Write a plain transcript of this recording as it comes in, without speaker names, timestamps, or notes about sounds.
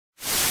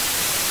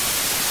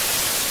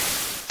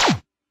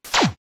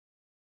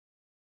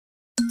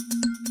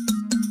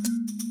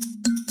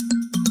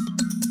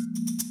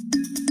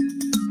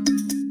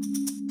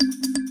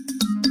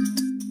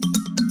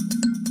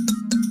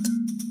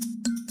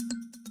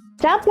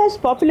Star Plus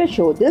popular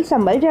show Dil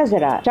Sambhal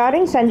Zara,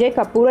 starring Sanjay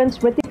Kapoor and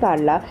Smriti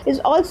Karla, is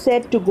all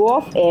set to go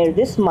off air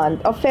this month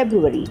of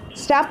February.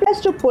 Star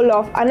Plus to pull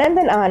off Anand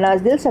and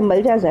Ahana's Dil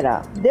Sambhal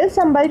Zara. Dil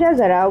Sambhal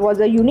Zara was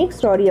a unique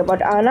story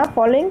about Ahana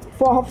falling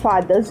for her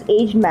father's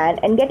aged man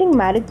and getting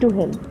married to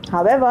him.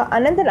 However,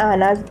 Anand and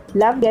Ahana's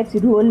love gets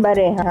ruined by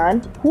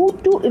Rehan, who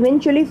too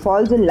eventually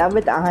falls in love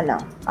with Ahana.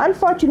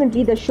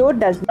 Unfortunately, the show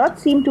does not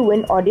seem to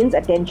win audience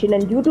attention,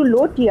 and due to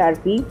low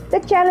TRP, the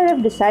channel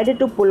have decided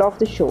to pull off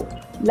the show.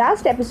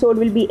 Last episode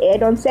will be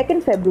aired on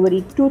 2nd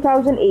February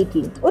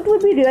 2018. It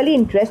would be really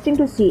interesting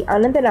to see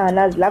Anand and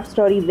Ahana's love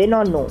story win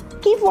or no.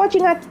 Keep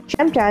watching our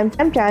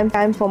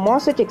time for more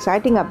such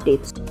exciting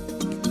updates.